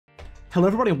Hello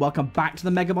everybody and welcome back to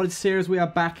the Mega Modded series. We are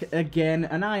back again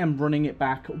and I am running it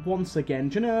back once again.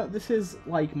 Do you know, this is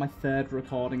like my third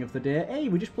recording of the day. Hey,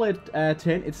 we just played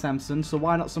Tainted Samson, so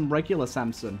why not some regular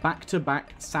Samson?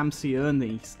 Back-to-back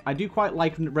Samsionis. I do quite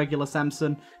like regular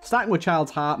Samson. Starting with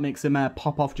Child's Heart makes him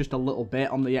pop off just a little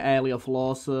bit on the earlier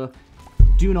floor, so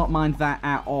do not mind that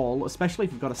at all, especially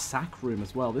if you've got a sack room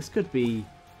as well. This could be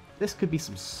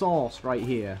some sauce right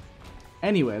here.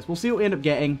 Anyways, we'll see what we end up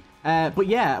getting. But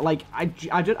yeah, like, I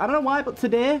don't know why, but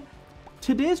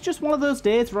today's just one of those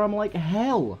days where I'm like,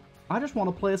 hell, I just want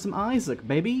to play some Isaac,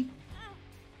 baby.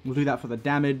 We'll do that for the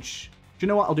damage. Do you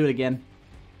know what? I'll do it again.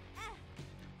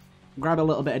 Grab a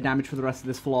little bit of damage for the rest of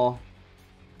this floor.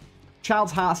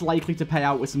 Child's Heart's likely to pay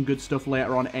out with some good stuff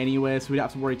later on anyway, so we don't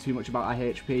have to worry too much about our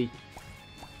HP.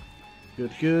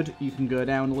 Good, good. You can go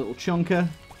down a little chunker.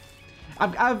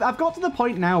 I've got to the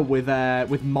point now with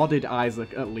modded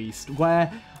Isaac, at least,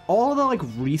 where all of the, like,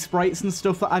 resprites and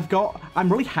stuff that I've got, I'm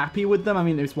really happy with them. I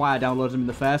mean, it's why I downloaded them in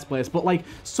the first place. But, like,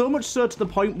 so much so to the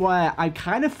point where I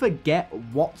kind of forget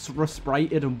what's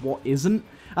resprited and what isn't.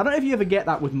 I don't know if you ever get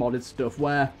that with modded stuff,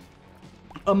 where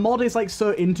a mod is, like,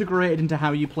 so integrated into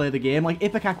how you play the game. Like,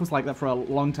 Ipecac was like that for a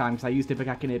long time, because I used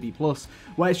Ipecac in AB+,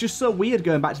 where it's just so weird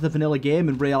going back to the vanilla game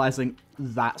and realizing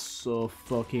that's so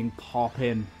fucking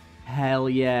poppin'. Hell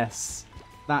yes.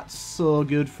 That's so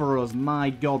good for us.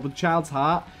 My god. With Child's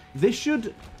Heart, this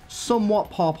should somewhat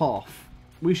pop off.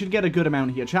 We should get a good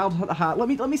amount here. Child's Heart,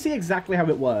 let me see exactly how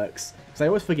it works, because I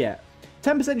always forget.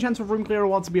 10% chance for room clear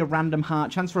rewards to be a random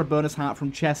heart. Chance for a bonus heart from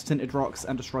chests, tinted rocks,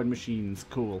 and destroyed machines.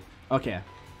 Cool. Okay.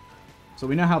 So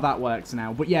we know how that works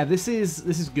now. But yeah, this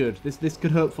is good. This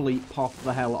could hopefully pop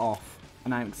the hell off.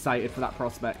 And I'm excited for that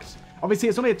prospect. Obviously,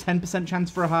 it's only a 10% chance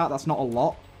for a heart. That's not a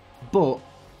lot. But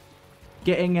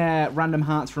getting random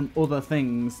hearts from other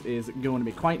things is going to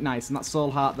be quite nice. And that soul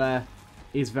heart there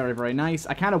is very, very nice.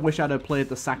 I kind of wish I'd have played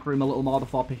the sack room a little more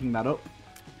before picking that up,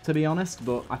 to be honest.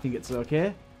 But I think it's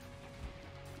okay.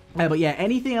 But yeah,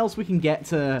 anything else we can get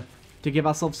to give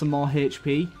ourselves some more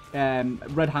HP,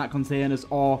 red heart containers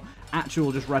or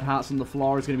actual just red hearts on the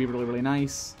floor is going to be really, really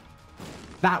nice.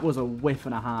 That was a whiff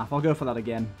and a half. I'll go for that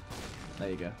again.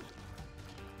 There you go.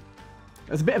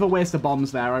 There's a bit of a waste of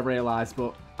bombs there, I realised,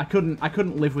 but I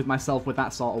couldn't live with myself with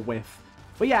that sort of whiff.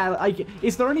 But yeah, like,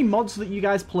 is there any mods that you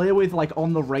guys play with, like,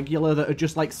 on the regular that are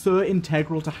just, like, so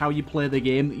integral to how you play the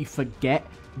game that you forget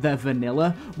they're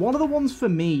vanilla? One of the ones for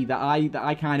me that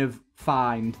I kind of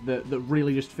find that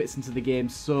really just fits into the game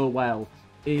so well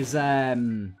is, okay,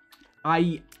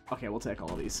 we'll take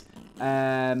all of these.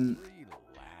 I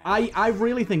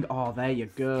really think, oh, there you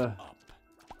go.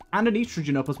 And an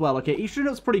estrogen up as well. Okay, estrogen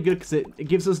up's pretty good because it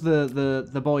gives us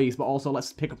the boys, but also lets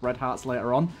us pick up red hearts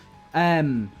later on.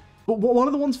 But one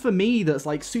of the ones for me that's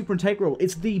like super integral,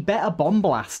 it's the better bomb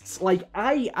blasts. Like,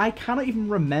 I cannot even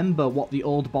remember what the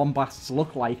old bomb blasts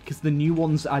look like because the new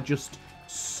ones are just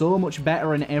so much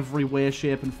better in every way,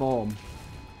 shape, and form.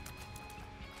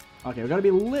 Okay, we've got to be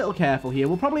a little careful here.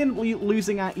 We'll probably end up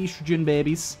losing our estrogen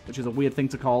babies, which is a weird thing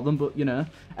to call them, but, you know.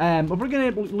 We're probably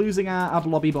going to end up losing our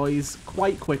blobby boys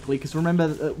quite quickly, because remember,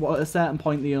 at a certain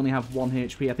point, they only have 1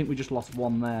 HP. I think we just lost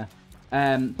 1 there.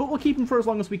 But we'll keep them for as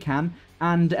long as we can,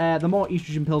 and the more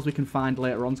estrogen pills we can find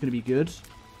later on is going to be good.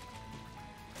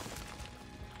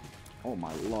 Oh,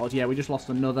 my lord. Yeah, we just lost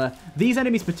another. These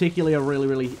enemies particularly are really,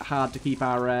 really hard to keep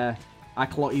our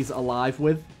clotties alive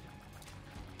with.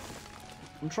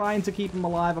 I'm trying to keep them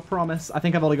alive, I promise. I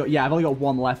think I've only got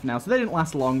 1 left now, so they didn't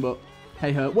last long, but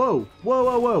hey ho. Whoa, whoa,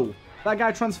 whoa, whoa. That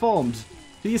guy transformed.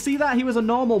 Do you see that? He was a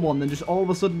normal one, then just all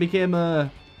of a sudden became a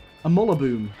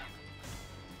Mullaboom.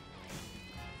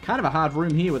 Kind of a hard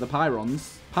room here with the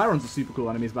Pyrons. Pyrons are super cool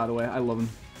enemies, by the way. I love them.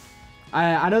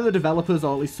 I know the developers,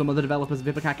 or at least some of the developers of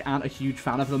Ipecac, aren't a huge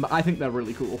fan of them, but I think they're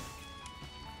really cool.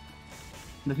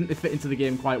 I think they fit into the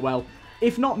game quite well.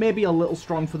 If not, maybe a little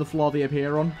strong for the floor they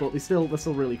appear on, but they're still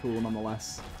really cool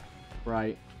nonetheless.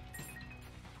 Right.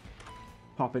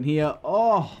 Pop in here.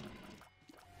 Oh!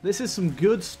 This is some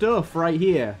good stuff right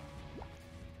here.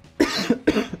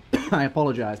 I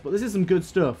apologize, but this is some good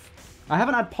stuff. I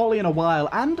haven't had Polly in a while,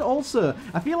 and also,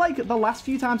 I feel like the last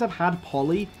few times I've had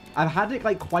Polly, I've had it,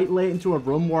 like, quite late into a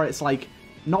run where it's, like,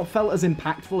 not felt as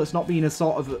impactful. It's not been as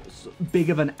sort of big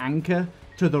of an anchor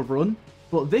to the run.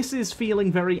 But this is feeling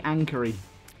very anchory.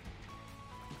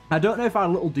 I don't know if our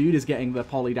little dude is getting the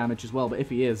poly damage as well, but if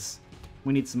he is,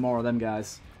 we need some more of them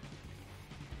guys.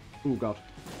 Oh god.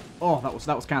 Oh,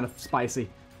 that was kind of spicy.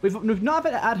 We've not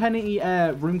had any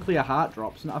room clear heart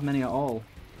drops, not have many at all.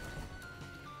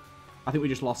 I think we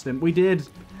just lost him. We did.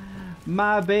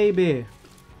 My baby.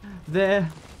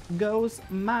 There goes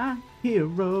my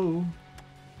hero.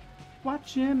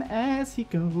 Watch him as he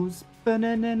goes. There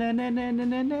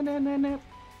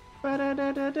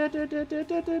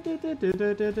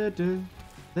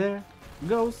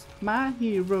goes my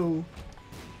hero.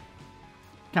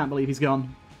 Can't believe he's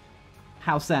gone.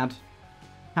 How sad.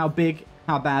 How big,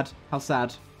 how bad, how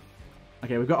sad.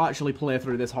 Okay, we've got to actually play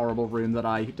through this horrible room that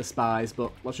I despise,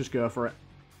 but let's just go for it.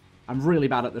 I'm really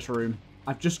bad at this room.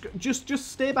 I've just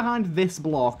stay behind this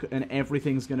block and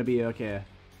everything's going to be okay.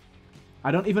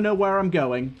 I don't even know where I'm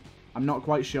going. I'm not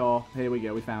quite sure. Here we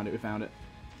go. We found it. We found it.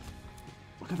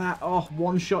 Look at that. Oh,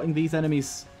 one-shotting these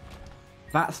enemies.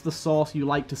 That's the sauce you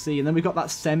like to see. And then we've got that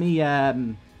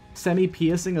semi-piercing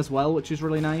as well, which is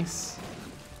really nice.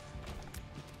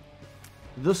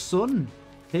 The sun.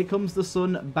 Here comes the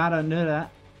sun. Baranura.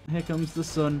 Here comes the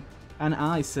sun. And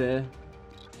I say...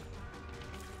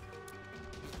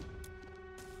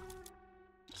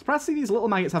 Surprised to see these little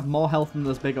maggots have more health than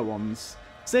those bigger ones.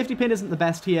 Safety pin isn't the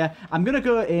best here. I'm going to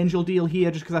go Angel Deal here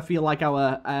just because I feel like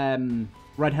our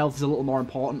red health is a little more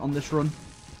important on this run.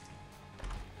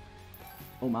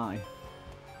 Oh my.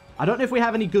 I don't know if we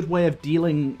have any good way of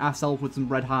dealing ourselves with some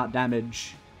red heart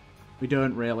damage. We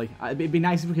don't really. It'd be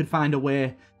nice if we could find a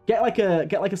way. Get like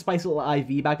a spicy little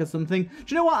IV bag or something. Do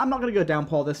you know what? I'm not going to go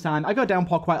downpour this time. I go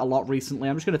downpour quite a lot recently.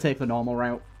 I'm just going to take the normal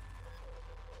route.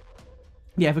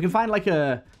 Yeah, if we can find like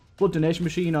a blood donation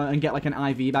machine and get like an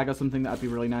IV bag or something, that'd be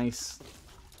really nice.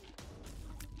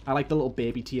 I like the little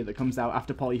baby tear that comes out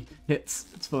after Polly hits.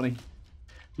 It's funny.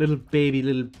 Little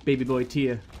baby boy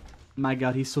tear. My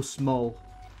god, he's so small.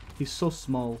 He's so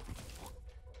small.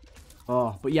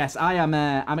 Oh, but yes,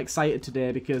 I'm excited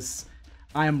today because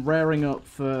I am raring up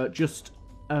for just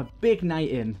a big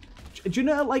night in. Do you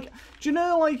know like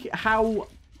how,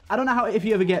 I don't know how, if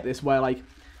you ever get this where like,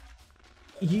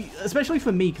 especially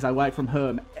for me, because I work from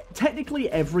home, technically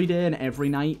every day and every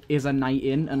night is a night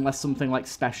in, unless something like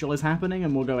special is happening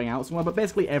and we're going out somewhere, but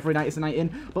basically every night is a night in.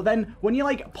 But then when you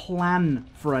like plan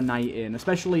for a night in,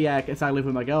 especially because I live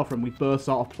with my girlfriend, we both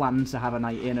sort of plan to have a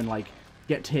night in and like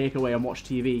get takeaway and watch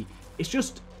TV. It's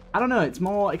just, I don't know, it's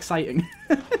more exciting.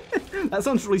 That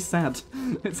sounds really sad.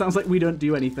 It sounds like we don't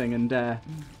do anything and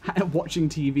watching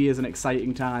TV is an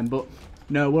exciting time, but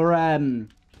no, we're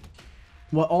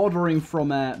ordering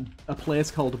from a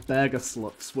place called Burger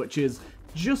Sluts, which is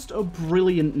just a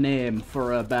brilliant name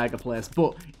for a burger place,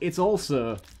 but it's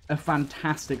also a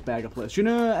fantastic burger place. You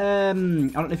know, I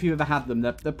don't know if you've ever had them.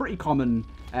 They're pretty common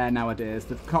nowadays.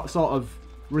 They've sort of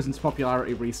risen to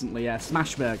popularity recently.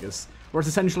 Smash burgers, where it's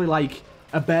essentially like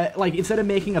instead of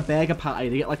making a burger patty,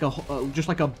 they get like just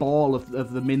like a ball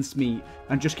of the mincemeat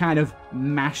and just kind of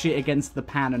mash it against the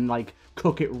pan and like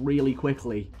cook it really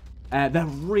quickly. They're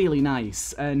really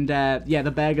nice, and yeah,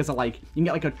 the burgers are like, you can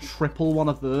get like a triple one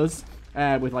of those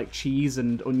with like cheese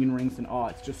and onion rings, and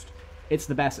oh, it's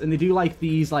the best. And they do like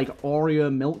these like Oreo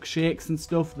milkshakes and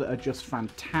stuff that are just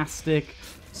fantastic.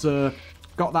 So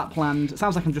got that planned. It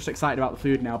sounds like I'm just excited about the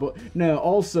food now, but no,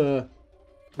 also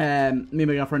me and my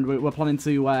girlfriend, we're planning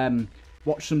to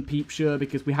watch some Peep Show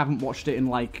because we haven't watched it in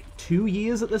like 2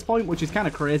 years at this point, which is kind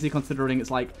of crazy considering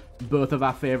it's like both of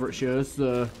our favorite shows.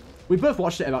 So we both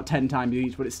watched it about 10 times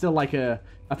each, but it's still like a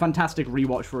fantastic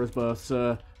rewatch for us both.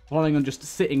 So planning on just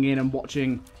sitting in and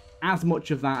watching as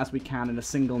much of that as we can in a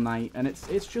single night, and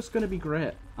it's just going to be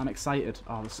great. I'm excited.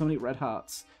 Oh, there's so many red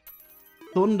hearts.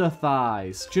 Thunder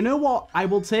Thighs. Do you know what? I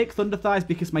will take Thunder Thighs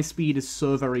because my speed is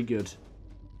so very good.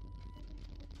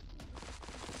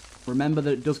 Remember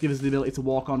that it does give us the ability to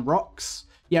walk on rocks.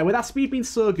 Yeah, with that speed being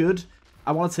so good,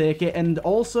 I want to take it. And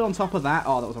also on top of that,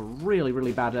 oh, that was a really,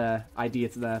 really bad idea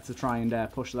to try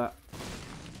and push that.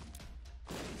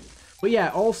 But yeah,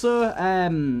 also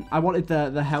I wanted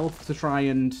the health to try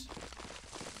and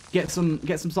get some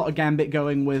sort of gambit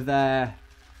going with. Do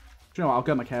you know what? I'll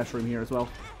go my chaos room here as well.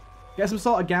 Get some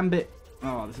sort of gambit.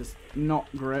 Oh, this is not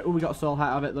great. Oh, we got a soul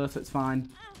hat out of it though, so it's fine.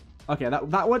 Okay, that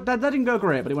didn't go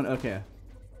great, but it went okay.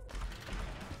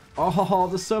 Oh,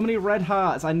 there's so many red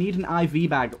hearts. I need an IV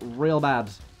bag real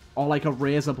bad. Or like a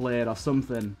razor blade or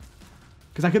something.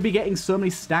 Because I could be getting so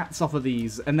many stats off of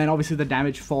these. And then obviously the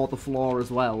damage for the floor as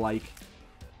well. Like,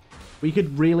 we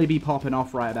could really be popping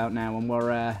off right about now. And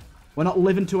we're not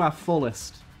living to our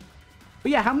fullest.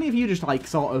 But yeah, how many of you just like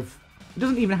sort of... It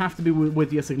doesn't even have to be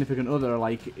with your significant other.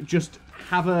 Like, just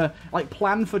have a... Like,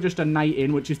 plan for just a night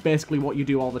in, which is basically what you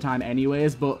do all the time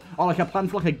anyways. But... Or like a plan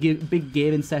for like a big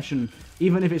gaming session.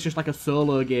 Even if it's just like a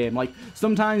solo game. Like,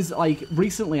 sometimes, like,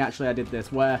 recently actually I did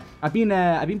this. Where I've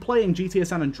been playing GTA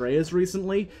San Andreas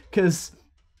recently. Because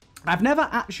I've never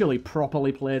actually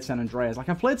properly played San Andreas. Like,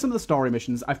 I've played some of the story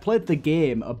missions, I've played the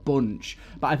game a bunch,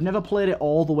 but I've never played it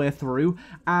all the way through.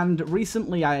 And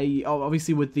recently,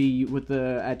 obviously with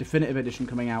the definitive edition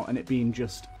coming out and it being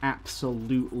just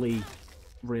absolutely,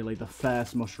 really the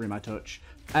first mushroom I touch,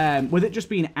 with it just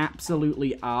being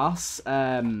absolutely arse,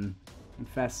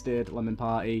 infested, lemon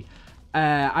party.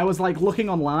 I was like looking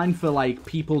online for like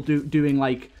people doing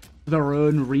like their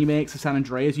own remakes of San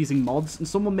Andreas using mods, and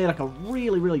someone made like a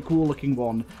really cool looking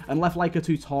one and left like a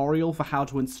tutorial for how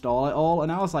to install it all,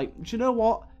 and I was like, do you know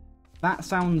what? That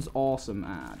sounds awesome.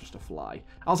 Just a fly.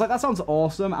 I was like, that sounds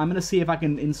awesome. I'm going to see if I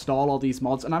can install all these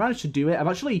mods, and I managed to do it. I've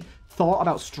actually thought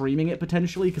about streaming it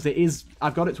potentially, because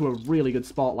I've got it to a really good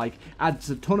spot, like adds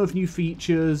a ton of new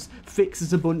features,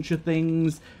 fixes a bunch of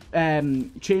things,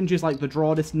 changes like the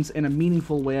draw distance in a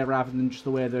meaningful way rather than just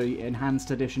the way the enhanced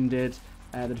edition did.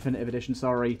 The definitive edition,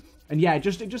 sorry. And yeah, it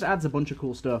just adds a bunch of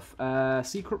cool stuff.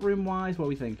 Secret room wise, what are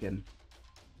we thinking?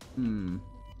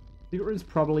 Secret room's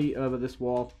probably over this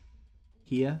wall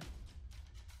here,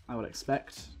 I would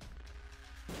expect.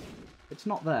 It's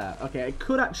not there. Okay, it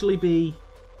could actually be...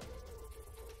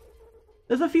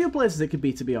 There's a few places it could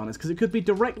be, to be honest, because it could be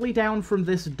directly down from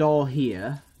this door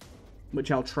here,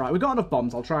 which I'll try. We've got enough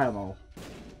bombs, I'll try them all.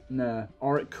 No.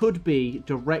 Or it could be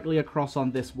directly across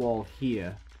on this wall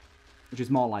here, which is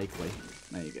more likely.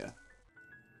 There you go.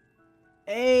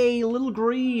 Hey, little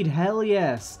Greed, hell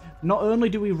yes. Not only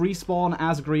do we respawn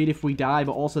as Greed if we die,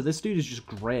 but also this dude is just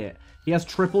great. He has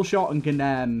triple shot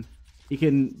and he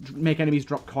can make enemies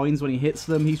drop coins when he hits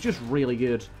them. He's just really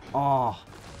good. Oh,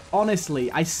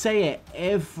 honestly, I say it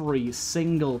every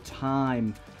single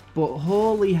time, but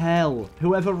holy hell,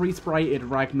 whoever resprited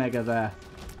Ragmega there,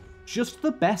 just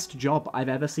the best job I've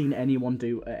ever seen anyone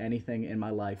do at anything in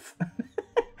my life.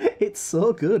 It's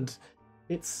so good.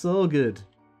 It's so good.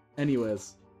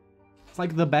 Anyways, it's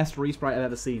like the best resprite I've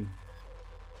ever seen.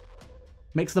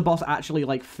 Makes the boss actually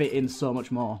like fit in so much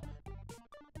more.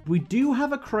 We do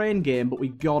have a crane game, but we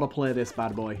gotta play this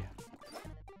bad boy.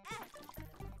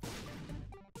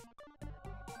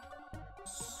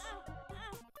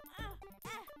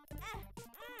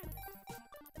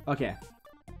 Okay.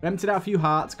 We emptied out a few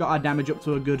hearts, got our damage up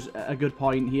to a good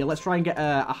point here. Let's try and get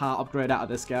a heart upgrade out of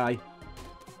this guy.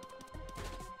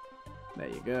 There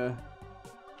you go.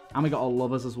 And we got all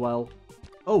lovers as well.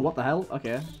 Oh, what the hell?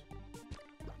 Okay.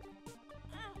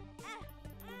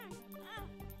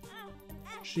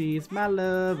 She's my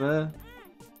lover.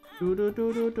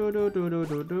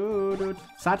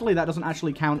 Sadly, that doesn't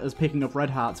actually count as picking up red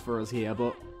hearts for us here,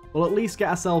 but we'll at least get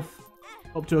ourselves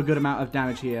up to a good amount of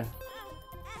damage here.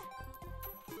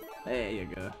 There you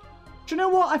go. Do you know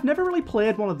what? I've never really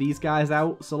played one of these guys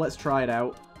out, so let's try it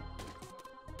out.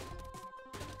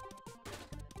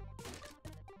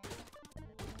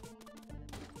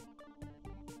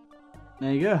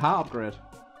 There you go, heart upgrade.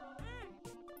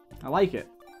 I like it.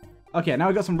 Okay, now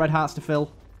we've got some red hearts to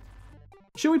fill.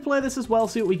 Should we play this as well,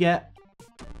 see what we get?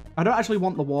 I don't actually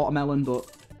want the watermelon,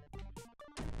 but...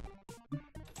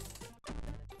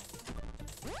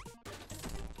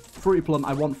 Fruity Plum,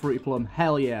 I want Fruity Plum.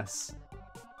 Hell yes.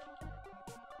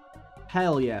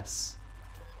 Hell yes.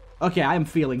 Okay, I am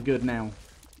feeling good now.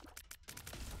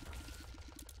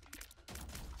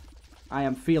 I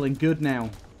am feeling good now.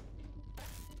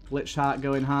 Glitched heart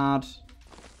going hard.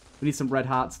 We need some red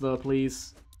hearts though,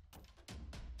 please.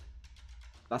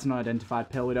 That's an unidentified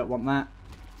pill, we don't want that.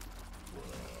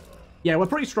 Yeah, we're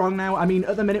pretty strong now. I mean,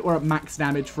 at the minute we're at max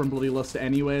damage from Bloody Lust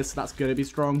anyway, so that's gonna be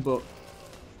strong, but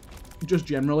just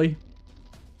generally.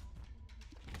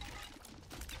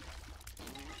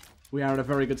 We are at a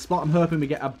very good spot. I'm hoping we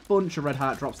get a bunch of red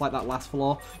heart drops like that last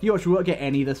floor. You actually won't get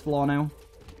any this floor now.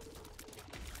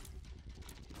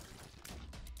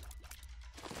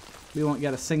 We won't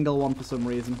get a single one for some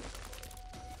reason.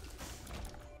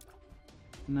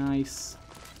 Nice.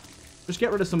 Just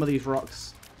get rid of some of these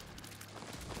rocks.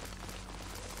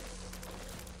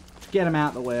 Just get him out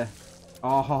of the way.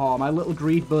 Oh, my little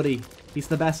Greed buddy. He's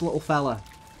the best little fella.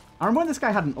 I remember when this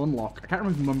guy had an unlock. I can't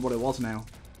remember what it was now.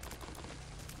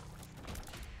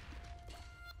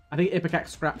 I think Ipecac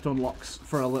scrapped unlocks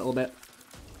for a little bit.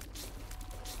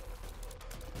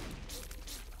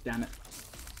 Damn it.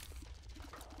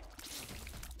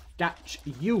 Got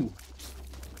you.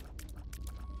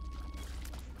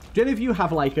 Do any of you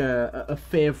have like a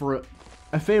favorite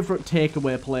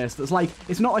takeaway place that's like,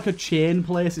 it's not like a chain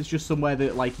place, it's just somewhere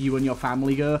that like you and your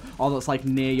family go, or that's like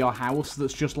near your house,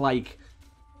 that's just like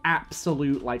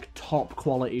absolute like top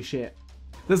quality shit?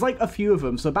 There's like a few of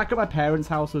them. So back at my parents'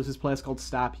 house was this place called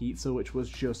Star Pizza, which was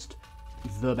just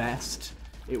the best.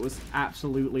 It was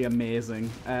absolutely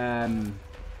amazing.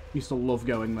 Used to love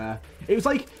going there. It was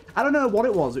like, I don't know what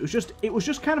it was. It was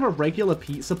just kind of a regular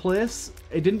pizza place.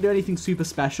 It didn't do anything super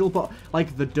special, but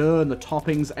like the dough and the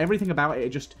toppings, everything about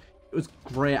it, it was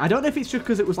great. I don't know if it's just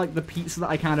because it was like the pizza that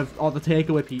I kind of, or the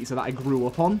takeaway pizza that I grew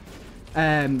up on,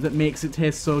 that makes it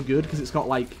taste so good, because it's got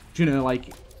like, you know,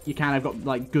 like, you kind of got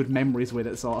like good memories with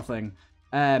it sort of thing.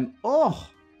 Oh,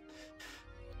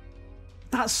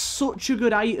 that's such a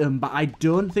good item, but I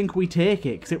don't think we take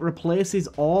it, because it replaces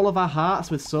all of our hearts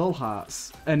with soul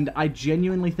hearts. And I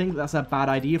genuinely think that's a bad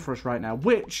idea for us right now,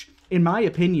 which, in my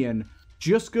opinion,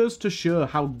 just goes to show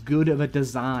how good of a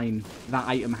design that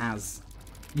item has.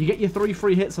 You get your 3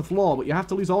 free hits of floor, but you have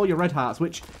to lose all your red hearts,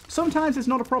 which sometimes it's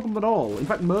not a problem at all. In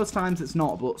fact, most times it's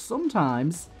not, but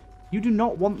sometimes you do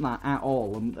not want that at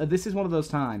all, and this is one of those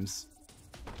times.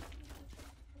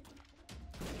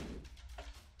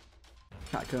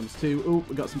 Catacombs 2. Oh,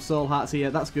 we got some soul hearts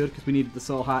here. That's good, because we needed the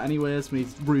soul heart anyways. We need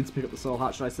rune to pick up the soul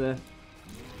heart, should I say.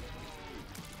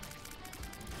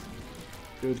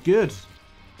 Good, good.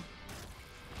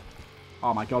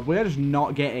 Oh my god, we're just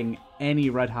not getting any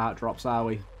red heart drops, are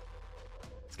we?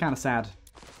 It's kind of sad.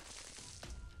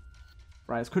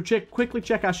 Right, let's quickly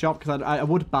check our shop, because I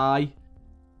would buy.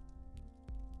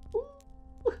 Ooh,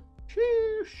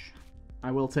 sheesh.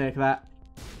 I will take that.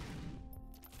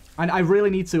 And I really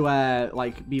need to,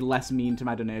 like, be less mean to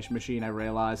my donation machine, I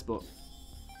realise, but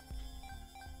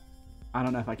I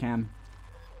don't know if I can.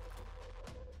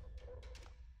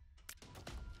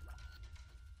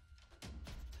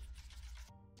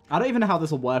 I don't even know how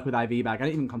this will work with IV bag. I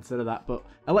didn't even consider that, but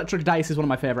electric dice is one of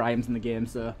my favourite items in the game,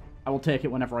 so I will take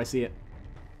it whenever I see it.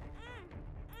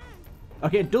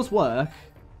 Okay, it does work.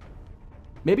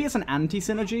 Maybe it's an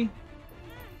anti-synergy?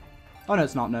 Oh, no,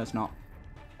 it's not. No, it's not.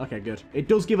 Okay, good. It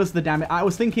does give us the damage. I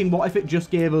was thinking, what if it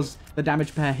just gave us the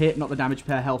damage per hit, not the damage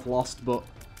per health lost, but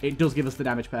it does give us the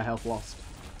damage per health lost.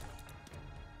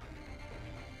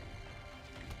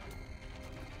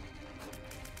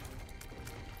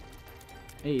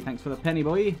 Hey, thanks for the penny,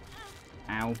 boy.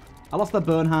 Ow. I lost the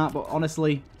burn heart, but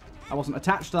honestly, I wasn't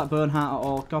attached to that burn heart at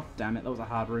all. God damn it, that was a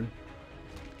hard room.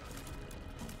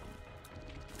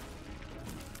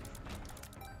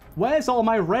 Where's all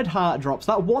my red heart drops?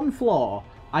 That one floor,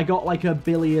 I got like 1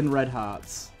 billion red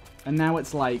hearts. And now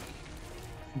it's like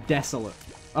desolate.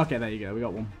 Okay, there you go. We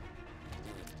got one.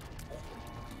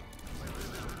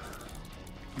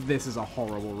 This is a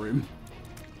horrible room.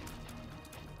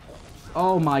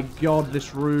 Oh my god,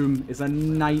 this room is a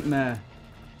nightmare.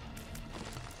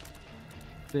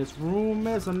 This room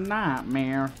is a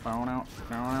nightmare.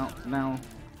 No.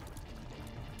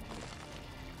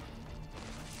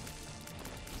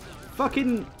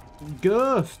 Fucking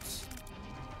ghosts.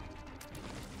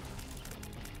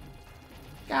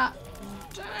 God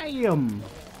damn.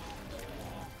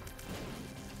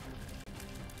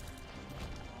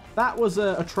 That was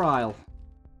a trial.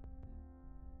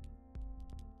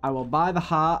 I will buy the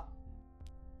heart,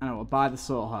 and I will buy the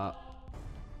soul heart.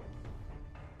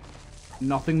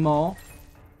 Nothing more,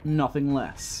 nothing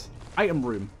less. Item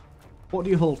room. What do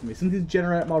you hold for me? Something to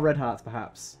generate more red hearts,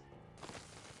 perhaps.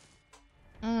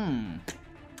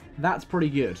 That's pretty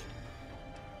good.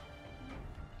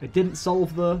 It didn't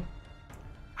solve the...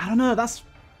 I don't know, it's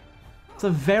a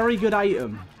very good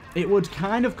item. It would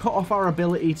kind of cut off our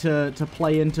ability to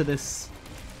play into this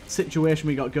situation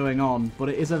we got going on, but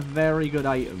it is a very good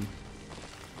item.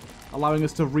 Allowing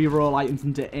us to reroll items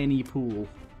into any pool.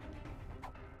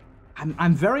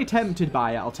 I'm very tempted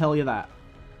by it, I'll tell you that.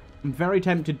 I'm very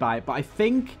tempted by it, but I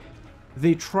think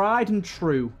the tried and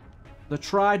true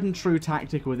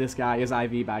tactic with this guy is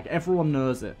IV bag. Everyone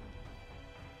knows it.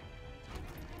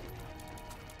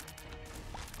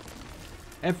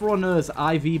 Everyone knows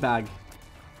IV bag.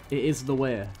 It is the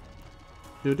way.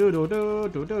 When's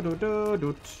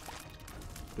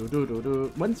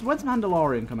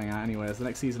Mandalorian coming out anyways? The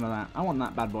next season of that. I want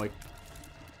that bad boy.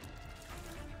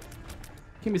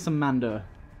 Give me some Mando.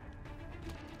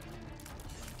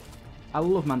 I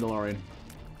love Mandalorian.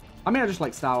 I mean, I just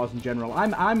like Star Wars in general.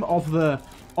 I'm of the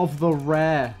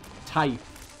rare type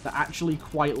that actually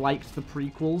quite liked the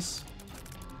prequels.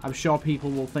 I'm sure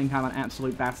people will think I'm an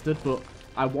absolute bastard, but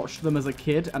I watched them as a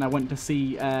kid, and I went to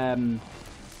see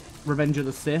Revenge of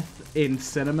the Sith in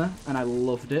cinema, and I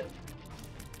loved it.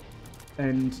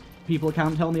 And people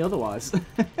can't tell me otherwise.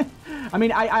 I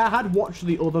mean, I had watched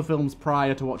the other films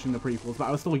prior to watching the prequels, but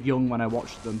I was still young when I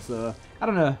watched them, so I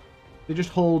don't know. They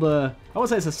just hold a... I won't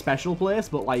say it's a special place,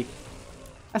 but like,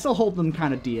 I still hold them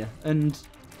kind of dear. And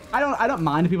I don't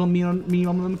mind if people mean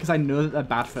on them, because I know that they're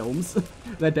bad films.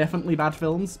 They're definitely bad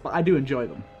films, but I do enjoy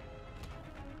them.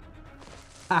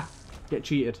 Ah, get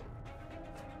cheated.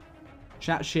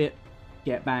 Chat shit.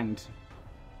 Get banged.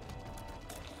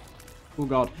 Oh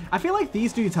god. I feel like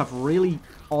these dudes have really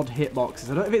odd hitboxes.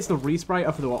 I don't know if it's the resprite or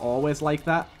if they were always like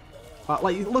that. But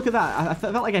like, look at that. I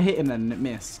felt like I hit him then and it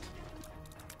missed.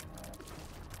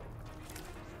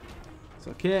 It's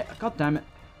okay. God damn it.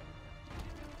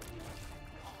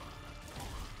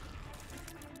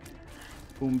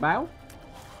 Boom bow.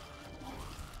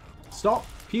 Stop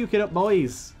puking up,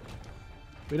 boys.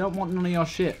 We don't want none of your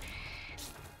shit.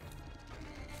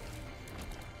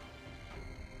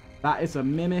 That is a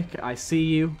mimic. I see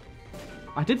you.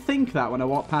 I did think that when I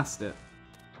walked past it.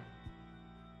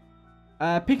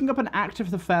 Picking up an actor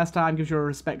for the first time gives you a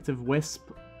respective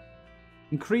wisp.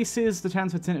 Increases the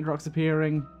chance for tinted rocks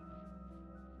appearing.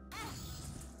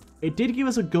 It did give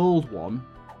us a gold one.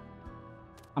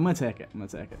 I'm going to take it. I'm going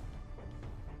to take it.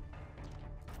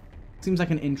 Seems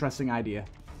like an interesting idea.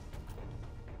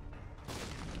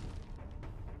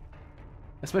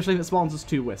 Especially if it spawns us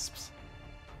 2 wisps.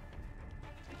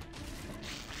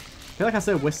 I feel like I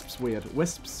say wisps weird.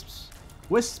 Wisps.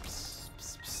 Wisps.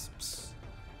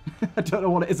 I don't know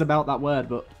what it is about that word,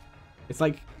 but it's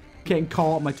like getting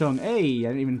caught on my tongue. Hey, I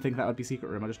didn't even think that would be secret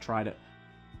room. I just tried it.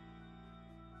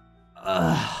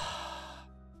 Ugh.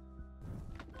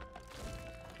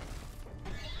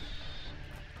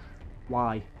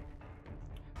 Why?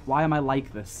 Why am I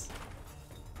like this?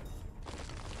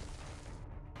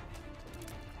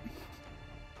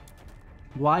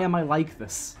 Why am I like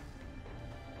this?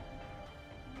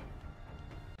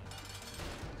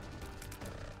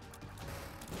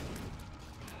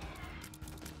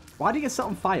 Why did he get set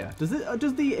on fire? Does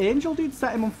the angel dude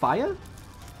set him on fire?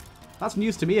 That's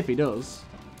news to me if he does.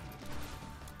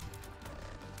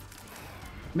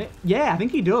 Yeah, I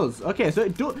think he does. Okay, so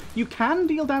you can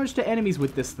deal damage to enemies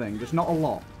with this thing, just not a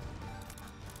lot.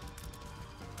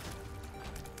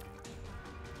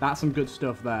 That's some good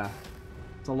stuff there.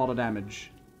 It's a lot of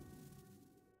damage.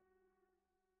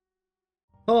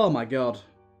 Oh my god.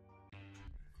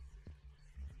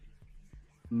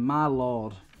 My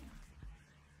lord.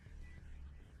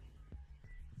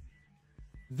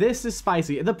 This is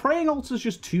spicy. The praying altar is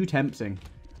just too tempting.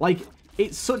 Like,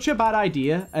 it's such a bad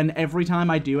idea, and every time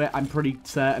I do it, I'm pretty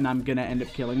certain I'm gonna end up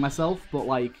killing myself, but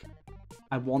like,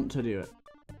 I want to do it.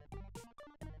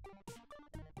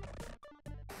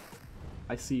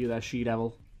 I see you there,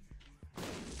 she-devil.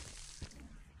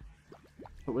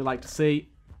 What we like to see.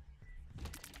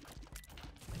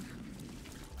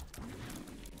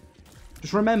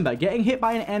 Just remember, getting hit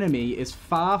by an enemy is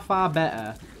far, far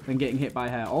better than getting hit by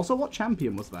her. Also, what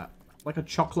champion was that? Like a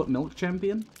chocolate milk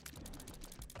champion?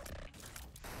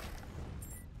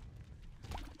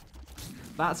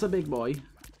 That's a big boy.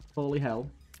 Holy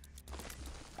hell.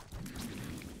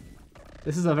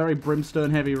 This is a very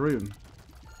brimstone-heavy room.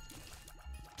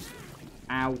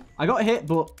 Ow. I got hit,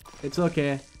 but it's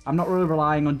okay. I'm not really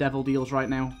relying on devil deals right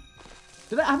now.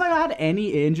 Have I had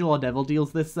any angel or devil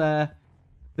deals this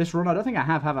this run? I don't think I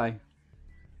have I?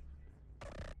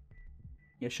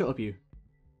 Yeah, shut up, you.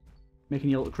 Making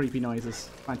your little creepy noises.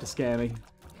 Trying to scare me.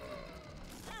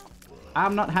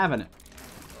 I'm not having it.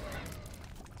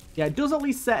 Yeah, it does at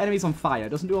least set enemies on fire. It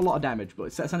doesn't do a lot of damage, but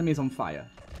it sets enemies on fire.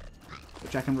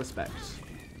 Which I can respect.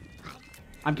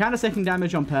 I'm kind of taking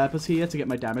damage on purpose here to get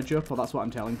my damage up, or that's what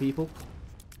I'm telling people.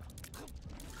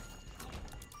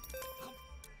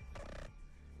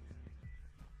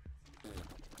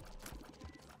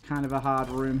 Kind of a hard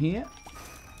room here.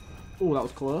 Oh, that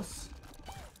was close.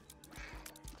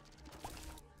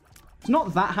 It's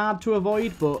not that hard to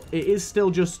avoid, but it is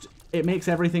still just... It makes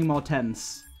everything more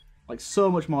tense. Like,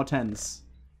 so much more tense.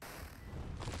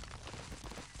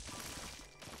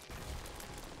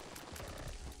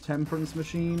 Temperance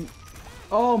machine.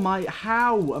 Oh my...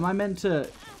 How am I meant to...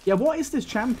 Yeah, what is this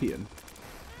champion?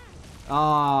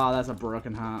 Ah, that's a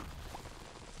broken heart.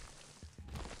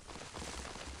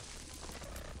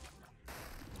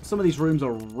 Some of these rooms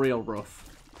are real rough.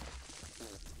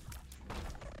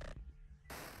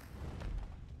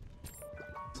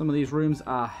 Some of these rooms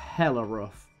are hella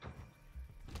rough.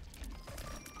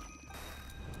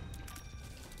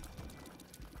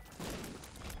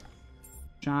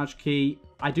 Charge key.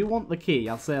 I do want the key,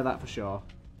 I'll say that for sure.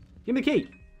 Give me the key.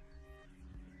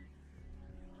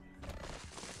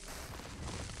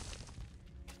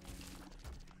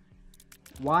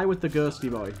 Why with the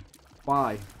ghosty boy?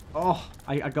 Why? Oh,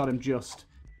 I got him just.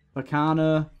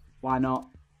 Bacana. Why not?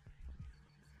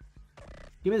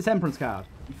 Give me the temperance card.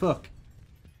 You fuck.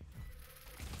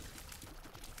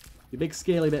 You big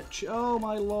scaly bitch. Oh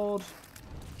my lord.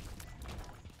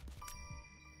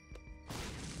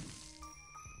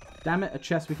 Damn it, a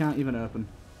chest we can't even open.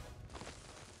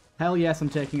 Hell yes, I'm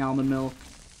taking almond milk.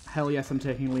 Hell yes, I'm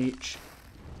taking leech.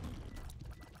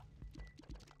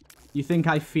 You think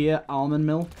I fear almond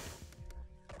milk?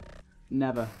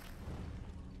 Never.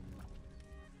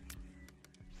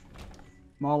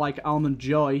 More like almond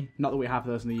joy. Not that we have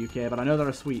those in the UK, but I know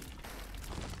they're sweet.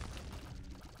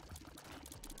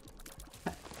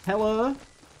 Hello?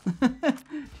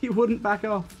 He wouldn't back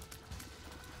off.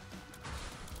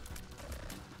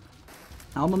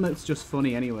 Almond milk's just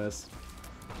funny anyways.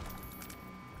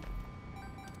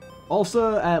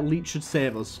 Also, Leech should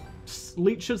save us.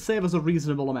 Leech should save us a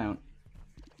reasonable amount.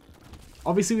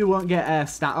 Obviously, we won't get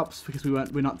stat ups because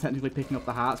we're not technically picking up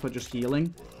the hearts. We're just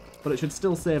healing, but it should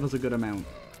still save us a good amount,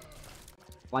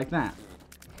 like that.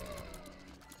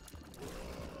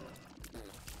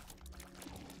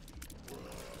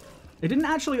 It didn't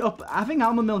actually up. I think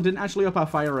almond milk didn't actually up our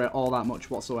fire rate all that much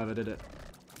whatsoever, did it?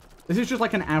 This is just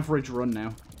like an average run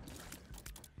now.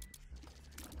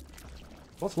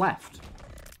 What's left?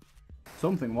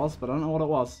 Something was, but I don't know what it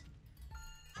was.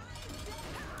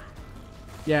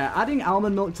 Yeah, adding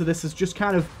almond milk to this has just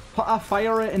kind of put our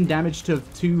fire rate and damage to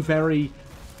two very,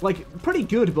 like, pretty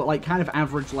good, but like kind of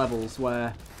average levels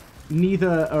where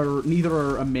neither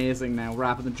are amazing now,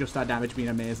 rather than just our damage being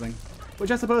amazing, which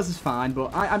I suppose is fine.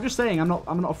 But I'm just saying I'm not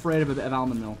afraid of a bit of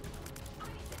almond milk.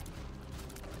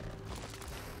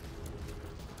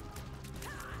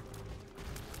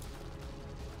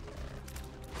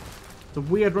 It's a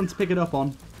weird run to pick it up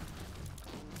on,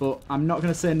 but I'm not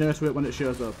going to say no to it when it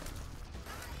shows up.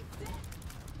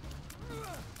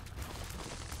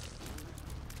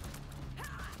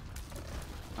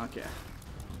 Okay.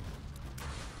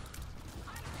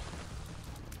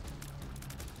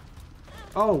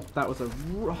 Oh, that was a...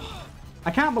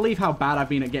 I can't believe how bad I've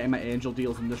been at getting my angel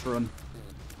deals in this run.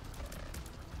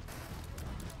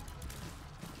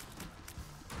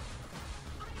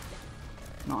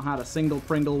 Not had a single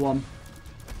Pringle one.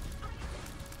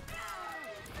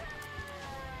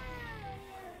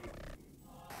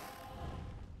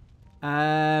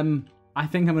 I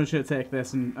think I'm going to take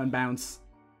this and bounce.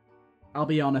 I'll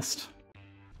be honest.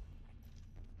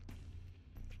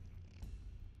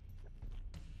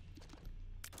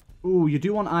 Ooh, you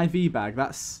do want IV bag.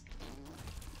 That's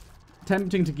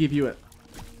tempting to give you it.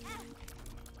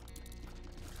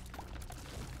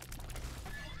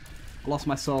 I lost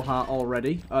my soul heart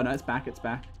already. Oh no, it's back, it's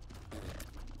back.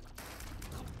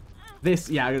 This,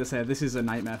 yeah, I gotta say, this is a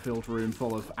nightmare-filled room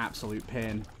full of absolute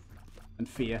pain and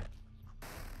fear.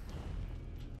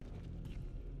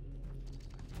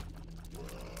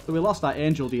 So we lost our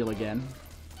angel deal again.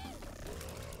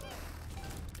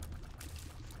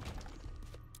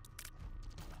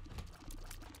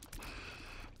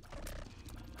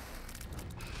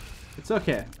 It's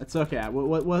okay. It's okay.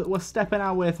 We're stepping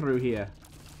our way through here.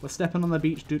 We're stepping on the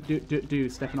beach. Do.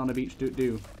 Stepping on the beach.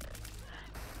 Do.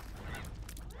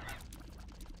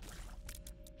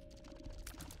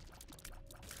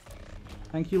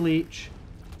 Thank you, Leech.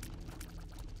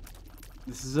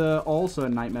 This is also a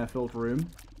nightmare-filled room.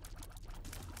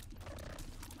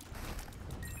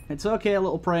 It's okay,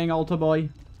 little praying altar boy.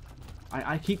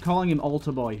 I keep calling him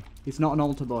altar boy. He's not an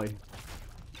altar boy.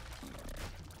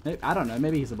 I don't know,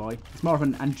 maybe he's a boy. He's more of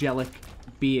an angelic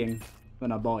being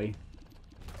than a boy.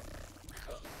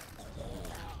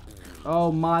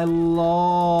 Oh my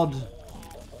lord.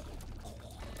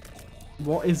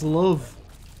 What is love?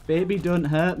 Baby, don't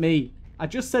hurt me. I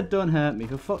just said don't hurt me,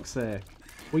 for fuck's sake.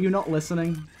 Were you not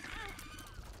listening?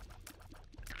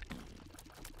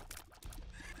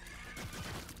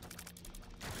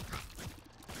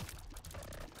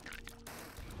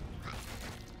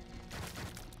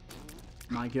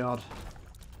 My god.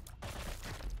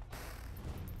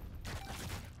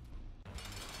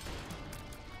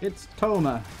 It's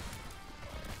Toma.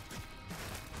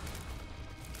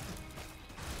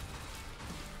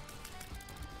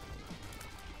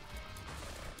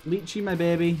 Leechy, my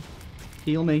baby.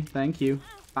 Heal me, thank you.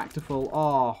 Back to full.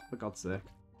 Oh, for God's sake.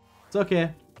 It's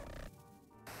okay.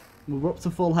 We're up to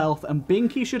full health, and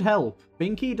Binky should help.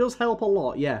 Binky does help a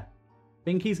lot, yeah.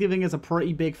 Binky's giving us a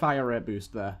pretty big fire rate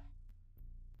boost there.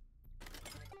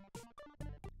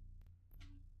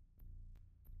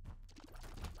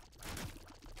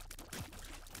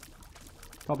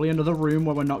 Probably another room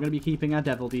where we're not going to be keeping our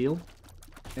devil deal.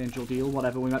 Angel deal,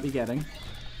 whatever we might be getting.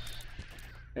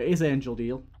 It is angel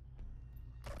deal.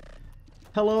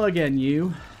 Hello again,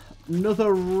 you.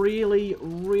 Another really,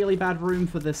 really bad room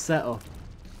for this setup.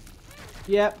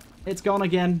 Yep, it's gone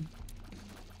again.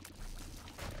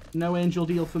 No angel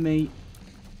deal for me.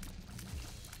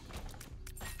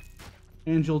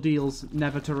 Angel deals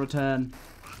never to return.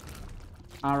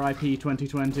 RIP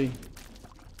 2020.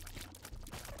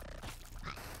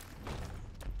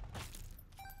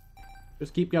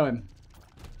 Just keep going.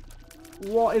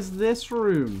 What is this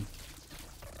room?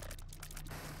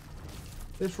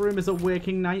 This room is a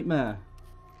waking nightmare.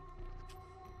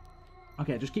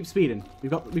 Okay, just keep speeding.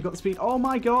 We've got the speed. Oh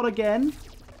my god, again?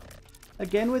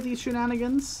 Again with these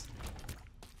shenanigans?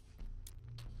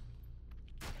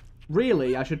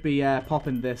 Really, I should be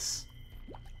popping this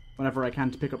whenever I can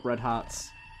to pick up red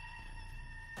hearts.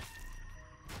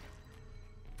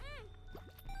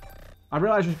 I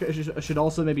realize I should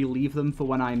also maybe leave them for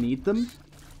when I need them.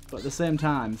 But at the same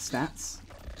time, stats.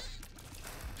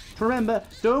 Remember,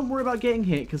 don't worry about getting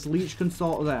hit, because Leech can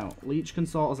sort us out. Leech can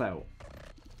sort us out.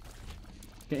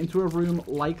 Get into a room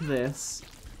like this,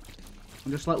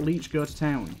 and just let Leech go to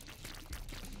town.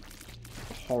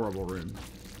 Horrible room.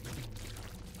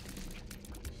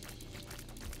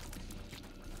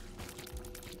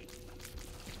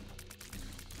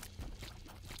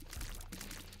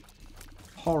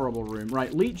 Horrible room.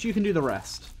 Right, Leech, you can do the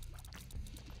rest.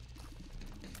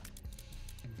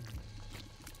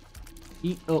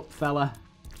 Eat up, fella.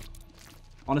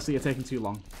 Honestly, you're taking too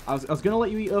long. I was going to let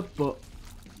you eat up, but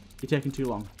you're taking too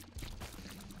long.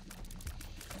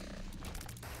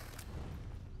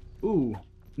 Ooh.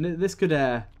 This could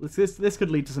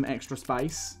lead to some extra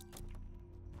spice.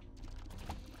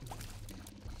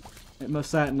 It most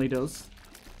certainly does.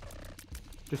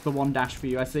 Just the one dash for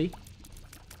you, I see.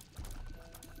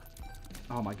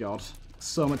 Oh my god.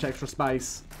 So much extra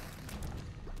spice.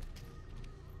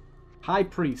 High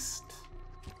Priest.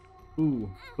 Ooh.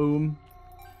 Boom.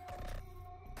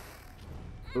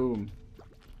 Boom.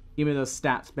 Give me those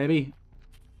stats, baby.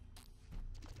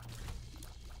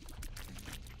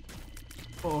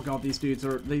 Oh god, these dudes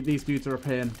are a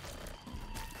pain.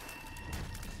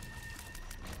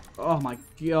 Oh my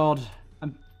god.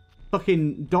 I'm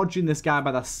fucking dodging this guy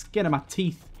by the skin of my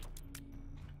teeth.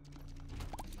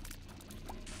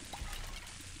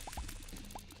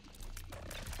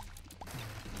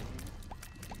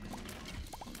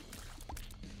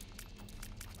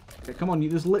 Okay, come on,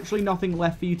 there's literally nothing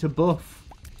left for you to buff.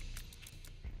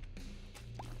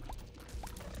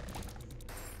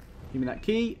 Give me that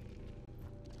key.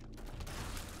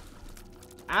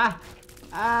 Ah!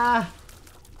 Ah!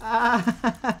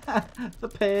 Ah! The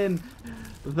pain.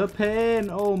 The pain.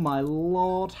 Oh my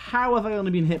lord. How have I only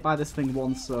been hit by this thing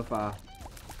once so far?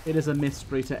 It is a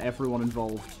mystery to everyone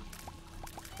involved.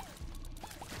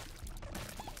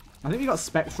 I think we got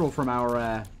Spectral from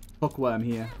our hookworm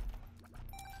here.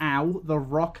 Ow, the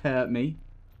rock hurt me.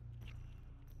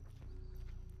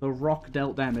 The rock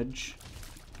dealt damage.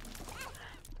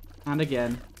 And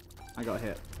again, I got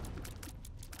hit.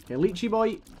 Okay, Leechy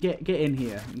boy, get in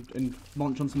here and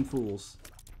munch on some fools.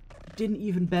 Didn't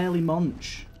even barely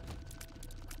munch.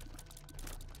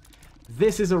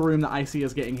 This is a room that I see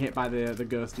us getting hit by the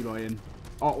ghosty boy in.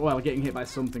 Oh, well, getting hit by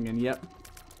something in, yep.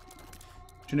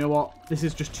 Do you know what? This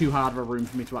is just too hard of a room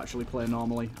for me to actually play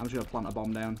normally. I'm just going to plant a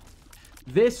bomb down.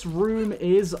 This room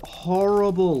is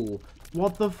horrible.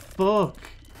 What the fuck?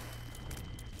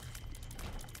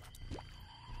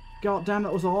 God damn,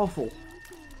 that was awful.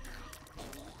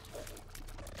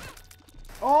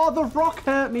 Oh, the rock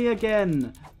hurt me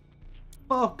again.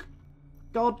 Fuck.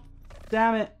 God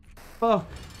damn it. Fuck.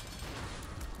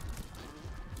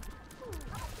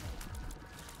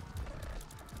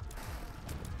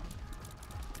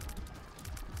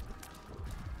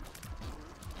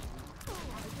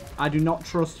 I do not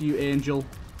trust you, Angel.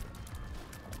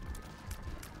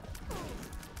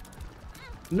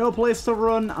 No place to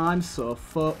run. I'm so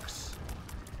fucked.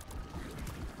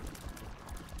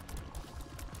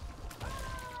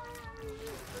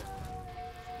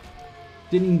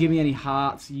 Didn't even give me any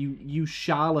hearts, you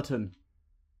charlatan.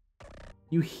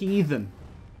 You heathen.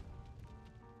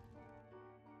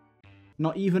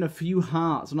 Not even a few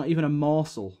hearts, not even a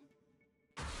morsel.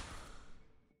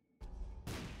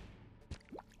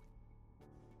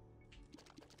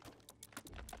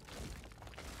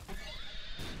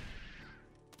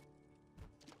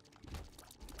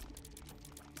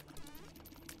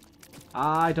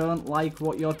 I don't like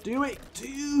what you're doing.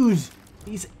 Dude,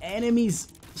 these enemies,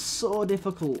 so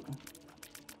difficult.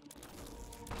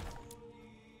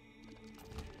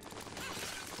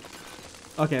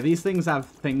 Okay, these things have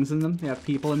things in them. They have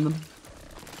people in them.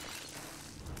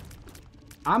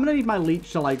 I'm gonna need my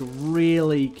leech to, like,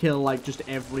 really kill, like, just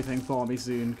everything for me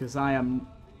soon, because I am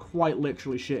quite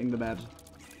literally shitting the bed.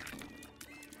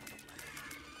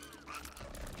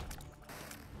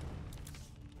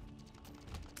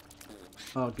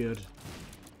 Oh, good.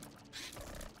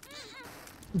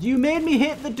 You made me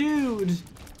hit the dude!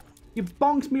 You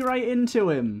bonked me right into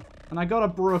him. And I got a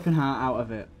broken heart out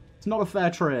of it. It's not a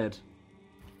fair trade.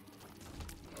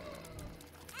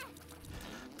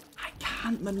 I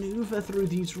can't maneuver through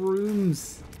these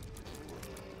rooms.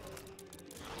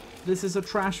 This is a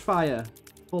trash fire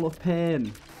full of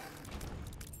pain.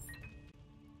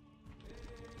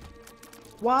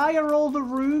 Why are all the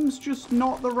rooms just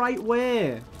not the right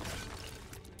way?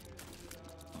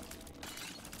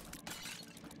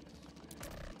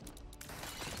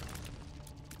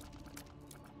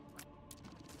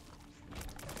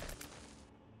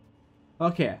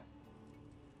 Okay.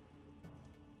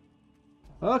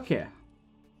 Okay.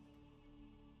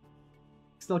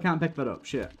 Still can't pick that up.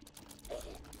 Shit.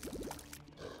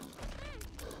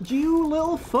 You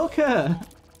little fucker!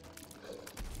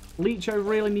 Leech, I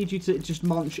really need you to just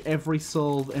munch every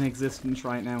soul in existence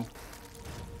right now.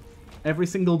 Every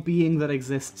single being that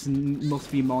exists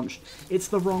must be munched. It's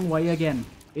the wrong way again.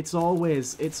 It's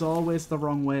always the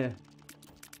wrong way.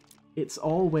 It's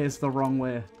always the wrong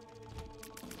way.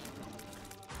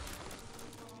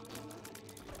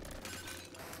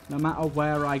 No matter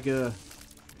where I go.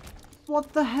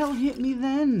 What the hell hit me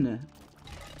then?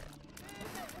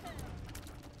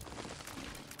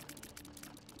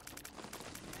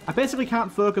 I basically can't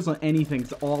focus on anything,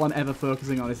 so all I'm ever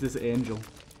focusing on is this angel.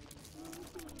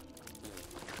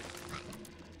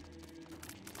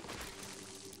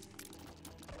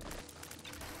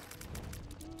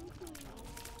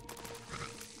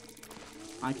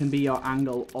 I can be your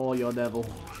angle or your devil.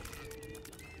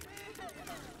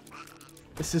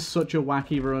 This is such a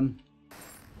wacky run.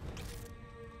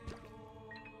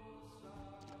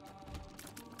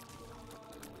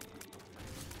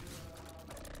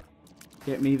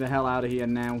 Get me the hell out of here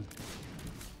now.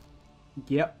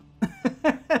 Yep.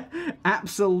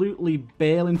 Absolutely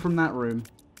bailing from that room.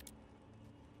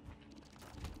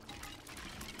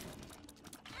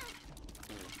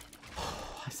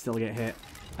 I still get hit.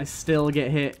 I still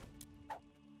get hit.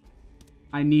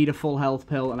 I need a full health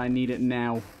pill and I need it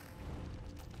now.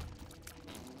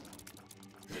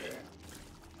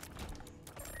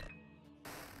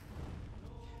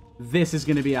 This is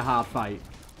going to be a hard fight.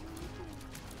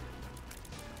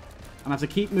 I have to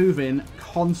keep moving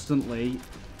constantly,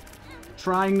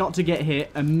 trying not to get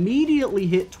hit. Immediately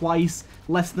hit twice,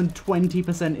 less than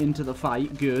 20% into the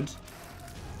fight. Good.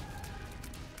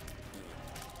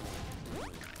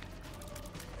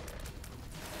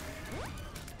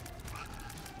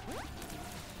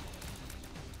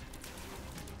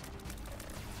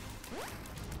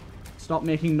 Stop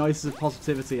making noises of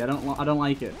positivity. I don't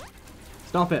like it.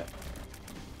 Stop it.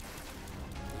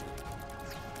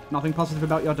 Nothing positive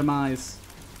about your demise.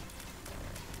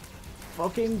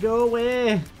 Fucking go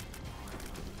away.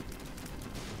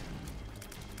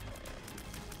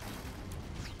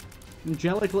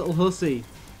 Angelic little hussy.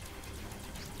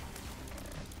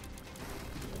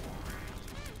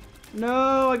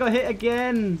 No, I got hit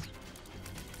again.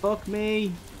 Fuck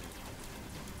me.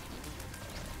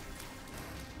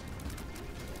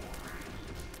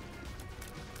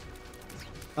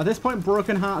 At this point,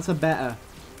 broken hearts are better.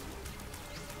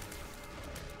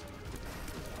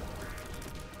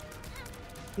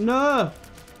 No!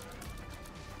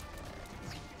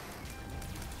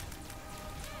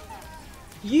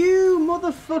 You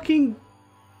motherfucking...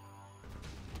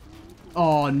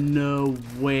 Oh, no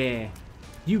way.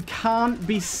 You can't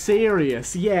be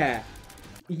serious. Yeah.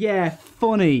 Yeah,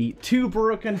 funny. 2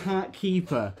 broken heart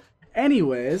keeper.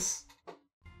 Anyways,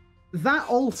 that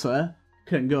altar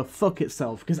can go fuck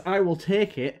itself, because I will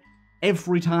take it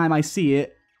every time I see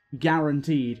it,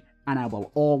 guaranteed, and I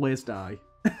will always die.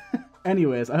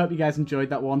 Anyways, I hope you guys enjoyed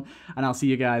that one, and I'll see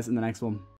you guys in the next one.